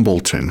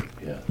Hambleton.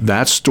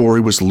 That story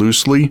was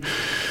loosely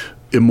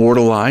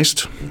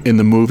immortalized in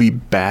the movie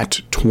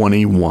Bat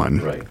 21.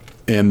 Right.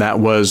 And that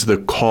was the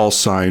call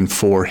sign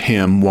for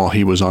him while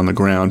he was on the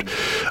ground.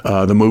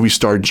 The movie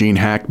starred Gene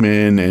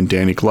Hackman and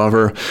Danny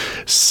Glover.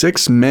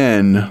 6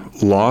 men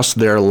lost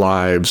their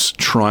lives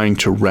trying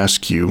to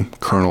rescue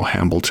Colonel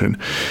Hambleton.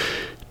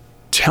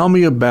 Tell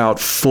me about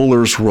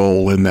Fuller's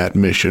role in that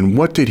mission.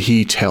 What did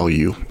he tell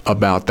you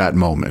about that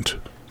moment?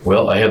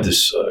 Well, I have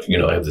this,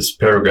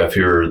 paragraph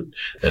here,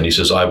 and he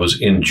says, I was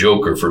in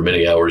Joker for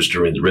many hours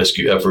during the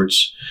rescue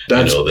efforts.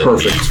 That's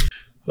perfect.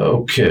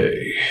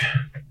 Okay.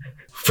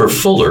 For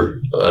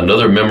Fuller,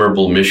 another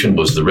memorable mission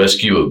was the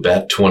rescue of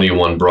Bat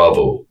 21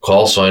 Bravo,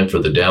 call sign for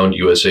the downed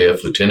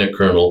USAF Lieutenant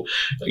Colonel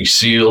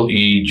Iceal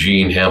E.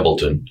 Gene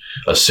Hambleton,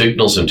 a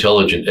signals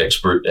intelligence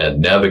expert and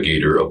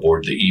navigator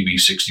aboard the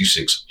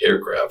EB-66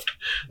 aircraft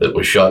that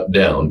was shot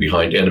down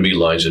behind enemy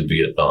lines in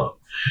Vietnam.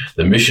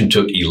 The mission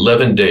took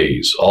 11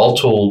 days. All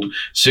told,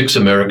 6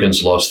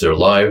 Americans lost their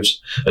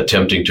lives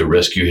attempting to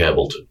rescue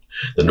Hambleton.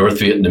 The North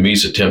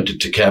Vietnamese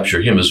attempted to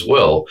capture him as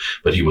well,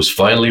 but he was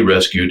finally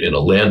rescued in a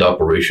land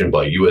operation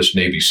by U.S.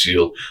 Navy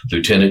SEAL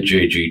Lieutenant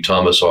J.G.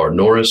 Thomas R.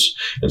 Norris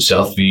and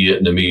South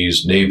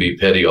Vietnamese Navy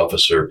Petty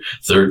Officer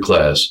 3rd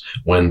Class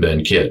Nguyen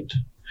Van Kiet.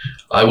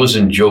 I was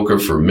in Joker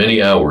for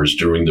many hours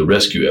during the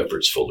rescue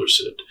efforts, Fuller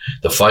said.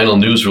 The final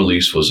news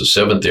release was a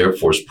 7th Air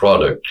Force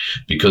product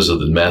because of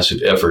the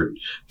massive effort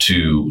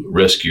to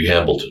rescue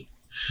Hambleton.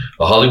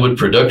 A Hollywood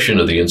production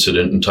of the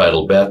incident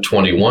entitled Bat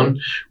 21,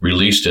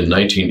 released in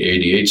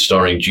 1988,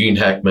 starring Gene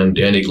Hackman,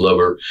 Danny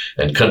Glover,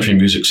 and country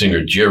music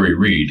singer Jerry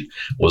Reed,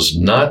 was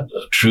not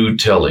a true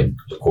telling,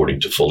 according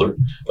to Fuller,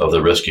 of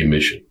the rescue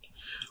mission.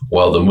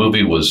 While the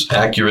movie was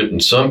accurate in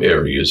some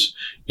areas,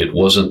 it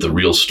wasn't the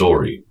real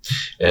story.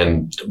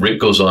 And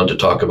Rick goes on to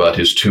talk about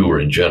his tour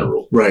in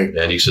general. Right.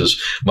 And he says,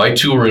 my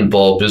tour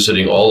involved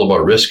visiting all of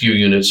our rescue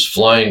units,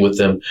 flying with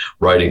them,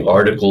 writing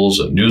articles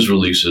and news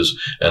releases,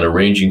 and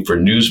arranging for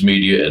news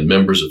media and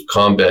members of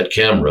Combat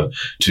Camera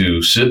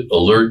to sit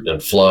alert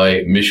and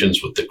fly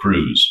missions with the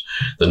crews.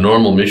 The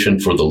normal mission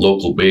for the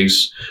local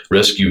base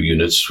rescue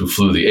units who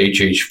flew the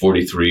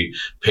HH-43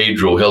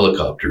 Pedro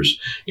helicopters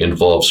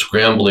involved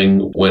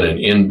scrambling when an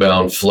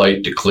inbound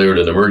flight declared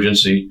an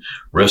emergency,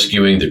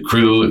 rescuing the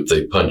crew if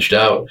they punched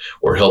out,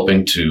 or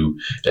helping to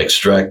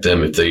extract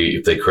them if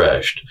they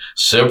crashed.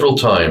 Several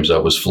times I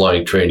was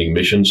flying training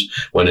missions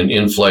when an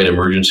in-flight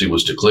emergency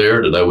was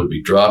declared, and I would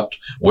be dropped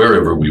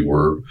wherever we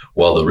were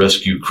while the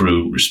rescue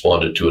crew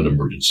responded to an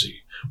emergency.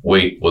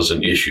 Weight was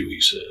an issue, he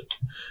said.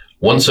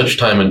 One such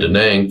time in Da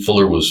Nang,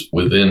 Fuller was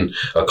within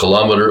a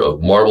kilometer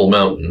of Marble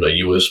Mountain, a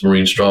U.S.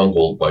 Marine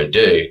stronghold by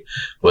day,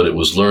 but it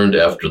was learned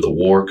after the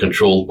war,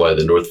 controlled by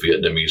the North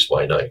Vietnamese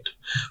by night.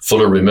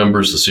 Fuller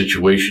remembers the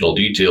situational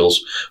details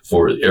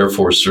for Air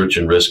Force search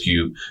and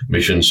rescue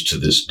missions to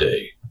this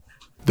day.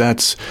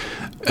 That's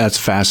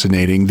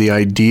fascinating. The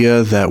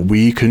idea that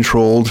we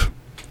controlled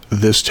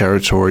this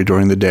territory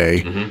during the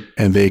day,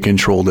 and they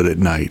controlled it at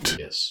night.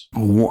 Yes.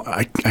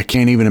 I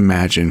can't even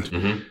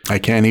imagine. I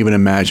can't even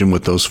imagine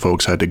what those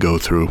folks had to go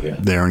through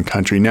there in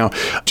country. Now,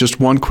 just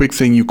one quick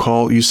thing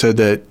you said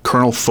that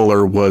Colonel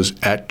Fuller was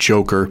at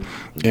Joker,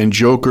 and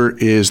Joker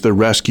is the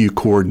Rescue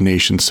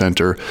Coordination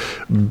Center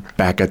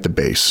back at the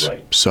base.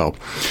 Right. So,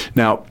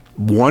 now,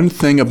 one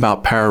thing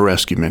about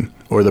pararescuemen,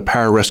 or the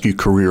pararescue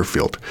career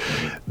field,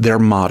 their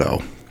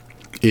motto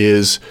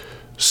is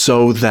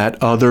so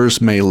that others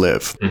may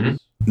live.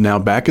 Now,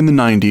 back in the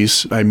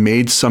 90s, I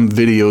made some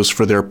videos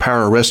for their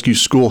pararescue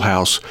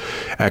schoolhouse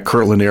at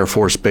Kirtland Air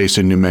Force Base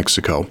in New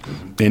Mexico.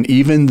 And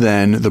even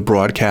then, the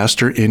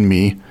broadcaster in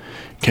me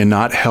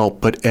cannot help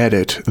but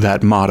edit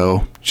that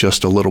motto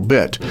just a little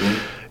bit.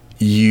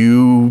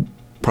 You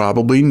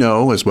probably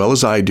know, as well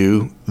as I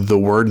do, the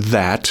word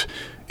that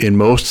in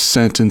most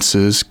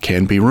sentences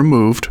can be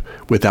removed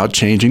without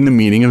changing the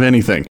meaning of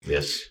anything.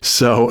 Yes.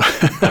 So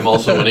I'm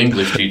also an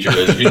English teacher,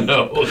 as you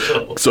know.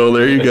 So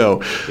there you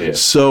go. Yeah.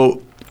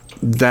 So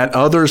that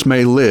others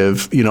may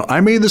live,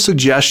 I made the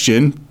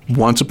suggestion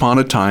once upon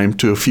a time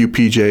to a few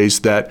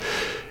PJs that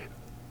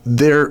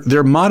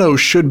their motto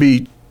should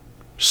be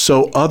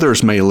so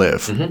others may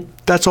live.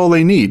 That's all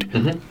they need.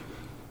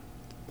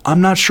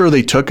 I'm not sure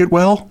they took it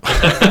well.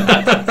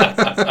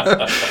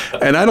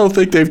 And I don't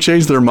think they've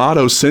changed their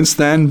motto since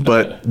then,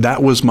 but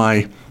that was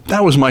my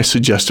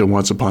suggestion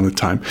once upon a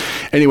time.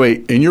 Anyway,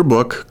 in your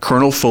book,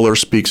 Colonel Fuller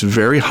speaks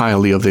very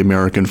highly of the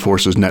American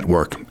Forces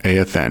Network,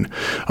 AFN.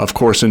 Of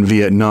course, in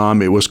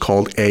Vietnam, it was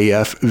called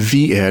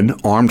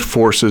AFVN, Armed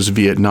Forces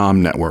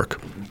Vietnam Network.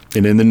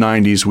 And in the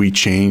 90s, we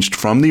changed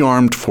from the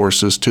Armed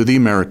Forces to the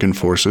American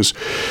Forces.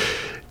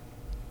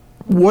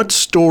 What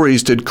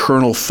stories did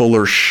Colonel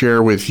Fuller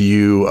share with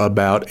you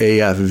about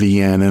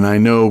AFVN? And I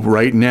know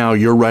right now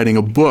you're writing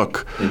a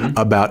book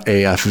about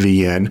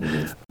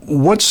AFVN.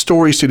 What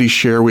stories did he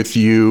share with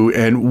you,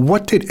 and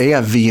what did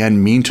AFVN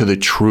mean to the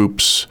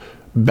troops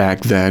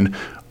back then,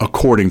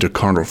 according to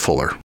Colonel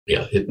Fuller?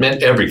 Yeah, it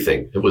meant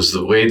everything. It was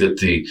the way that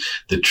the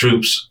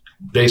troops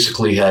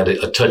basically had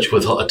a touch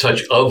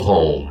of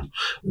home.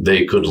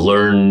 They could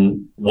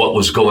learn what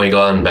was going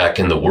on back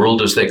in the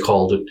world, as they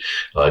called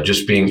it.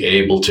 Just being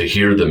able to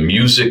hear the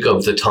music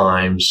of the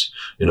times.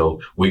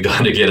 We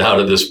got to get out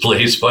of this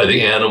place by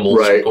the Animals,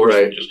 right, of course,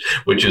 right.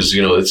 which is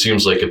it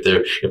seems like if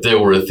there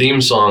were a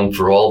theme song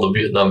for all the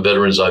Vietnam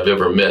veterans I've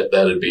ever met,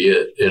 that'd be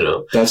it.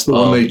 That's the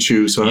one they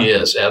choose, huh?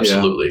 Yes,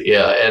 absolutely.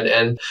 Yeah.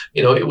 And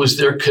it was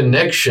their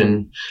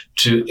connection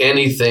to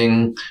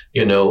anything,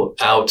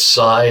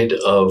 outside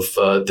of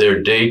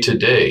their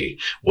day-to-day,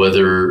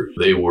 whether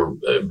they were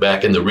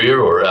back in the rear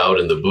or out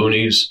in the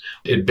boonies.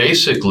 It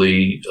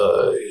basically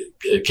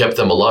it kept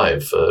them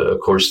alive.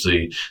 Of course,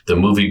 the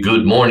movie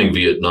Good Morning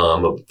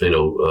Vietnam,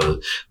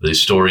 the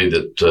story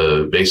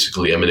that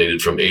basically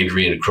emanated from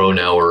Adrian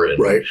Cronauer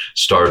and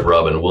starred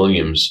Robin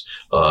Williams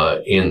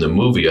in the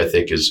movie, I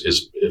think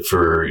is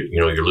for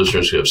your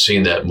listeners who have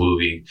seen that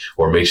movie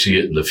or may see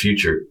it in the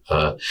future,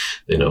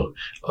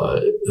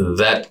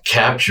 that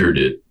captured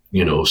it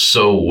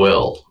so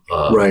well.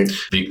 Right.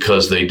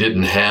 Because they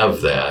didn't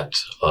have that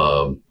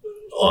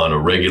on a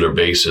regular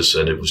basis,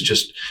 and it was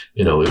just,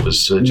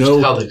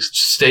 how they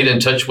stayed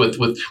in touch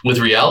with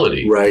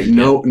reality. Right.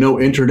 No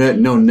internet,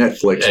 no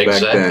Netflix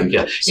back then.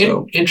 Yeah.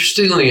 So.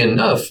 Interestingly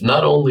enough,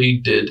 not only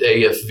did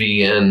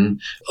AFVN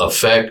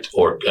affect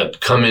or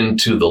come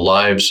into the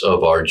lives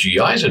of our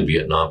GIs in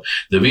Vietnam,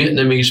 the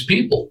Vietnamese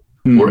people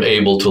were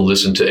able to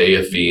listen to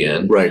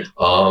AFVN, right?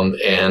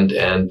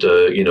 And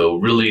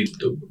really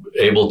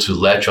able to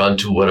latch on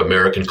to what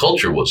American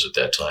culture was at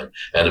that time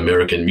and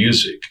American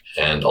music.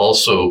 And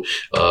also,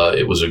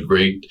 it was a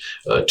great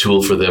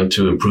tool for them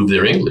to improve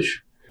their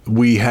English.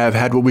 We have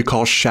had what we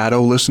call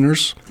shadow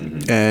listeners.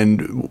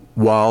 And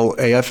while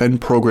AFN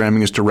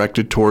programming is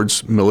directed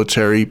towards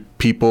military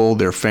people,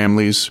 their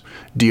families,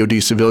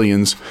 DoD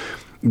civilians,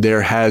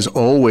 there has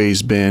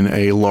always been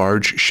a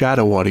large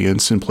shadow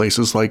audience in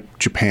places like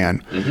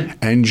Japan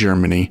and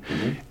Germany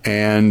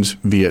and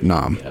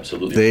Vietnam.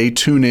 Absolutely. They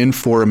tune in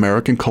for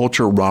American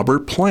culture.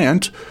 Robert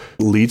Plant,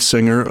 lead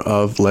singer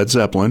of Led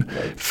Zeppelin,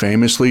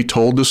 famously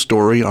told the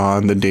story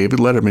on the David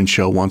Letterman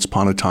show once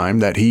upon a time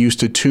that he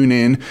used to tune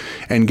in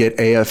and get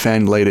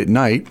AFN late at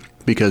night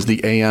because the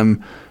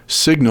AM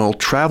signal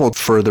traveled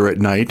further at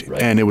night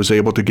and it was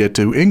able to get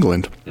to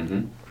England.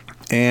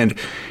 And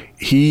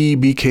he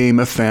became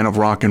a fan of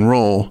rock and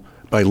roll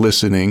by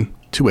listening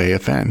to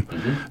AFN.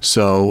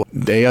 So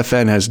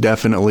AFN has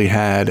definitely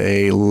had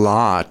a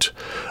lot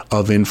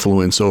of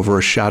influence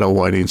over shadow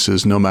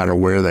audiences, no matter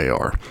where they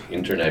are.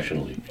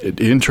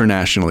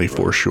 Internationally,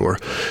 for sure.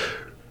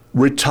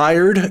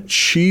 Retired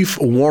Chief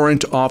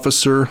Warrant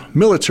Officer,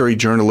 military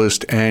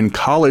journalist, and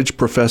college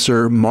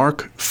professor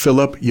Marc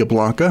Phillip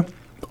Yablonka,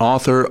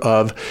 author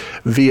of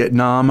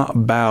Vietnam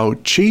Bao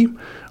Chi,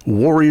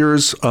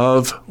 Warriors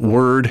of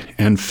Word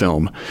and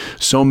Film.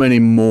 So many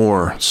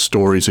more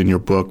stories in your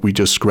book. We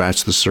just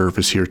scratched the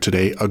surface here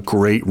today. A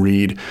great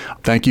read.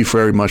 Thank you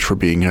very much for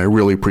being here. I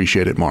really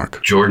appreciate it,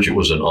 Marc. George, it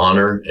was an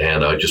honor,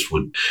 and I just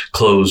would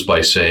close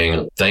by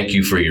saying thank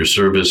you for your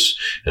service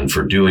and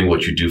for doing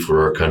what you do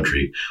for our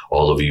country,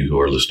 all of you who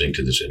are listening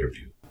to this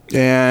interview.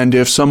 And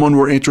if someone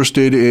were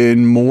interested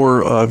in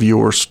more of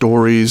your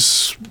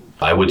stories,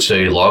 I would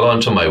say log on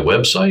to my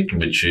website,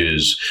 which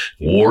is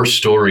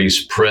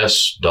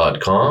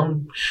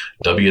warstoriespress.com,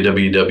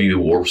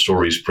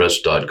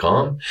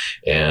 www.warstoriespress.com,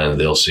 and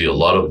they'll see a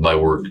lot of my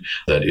work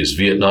that is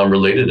Vietnam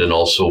related and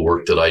also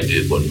work that I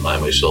did when I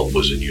myself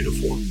was in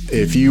uniform.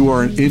 If you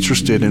are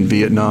interested in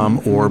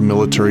Vietnam or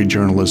military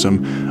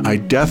journalism, I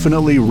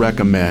definitely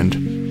recommend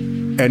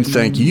and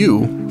thank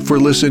you for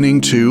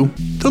listening to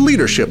The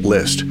Leadership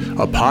List,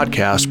 a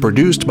podcast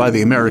produced by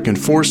the American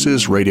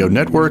Forces Radio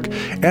Network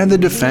and the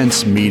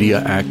Defense Media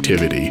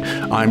Activity.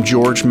 I'm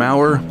George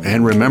Maurer,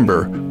 and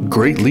remember,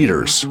 great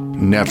leaders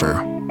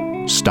never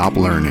stop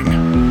learning.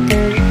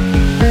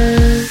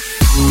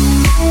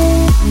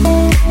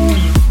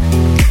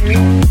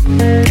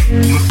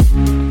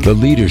 The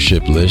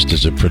Leadership List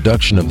is a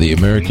production of the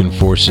American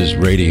Forces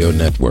Radio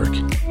Network.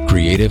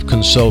 Creative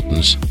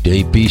consultants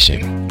Dave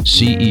Beesing,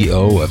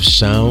 CEO of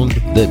Sound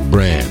That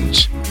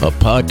Brands, a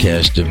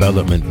podcast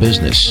development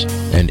business,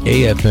 and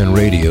AFN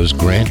Radio's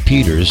Grant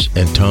Peters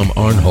and Tom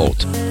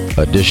Arnholt.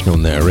 Additional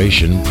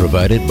narration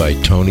provided by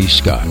Tony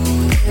Scott.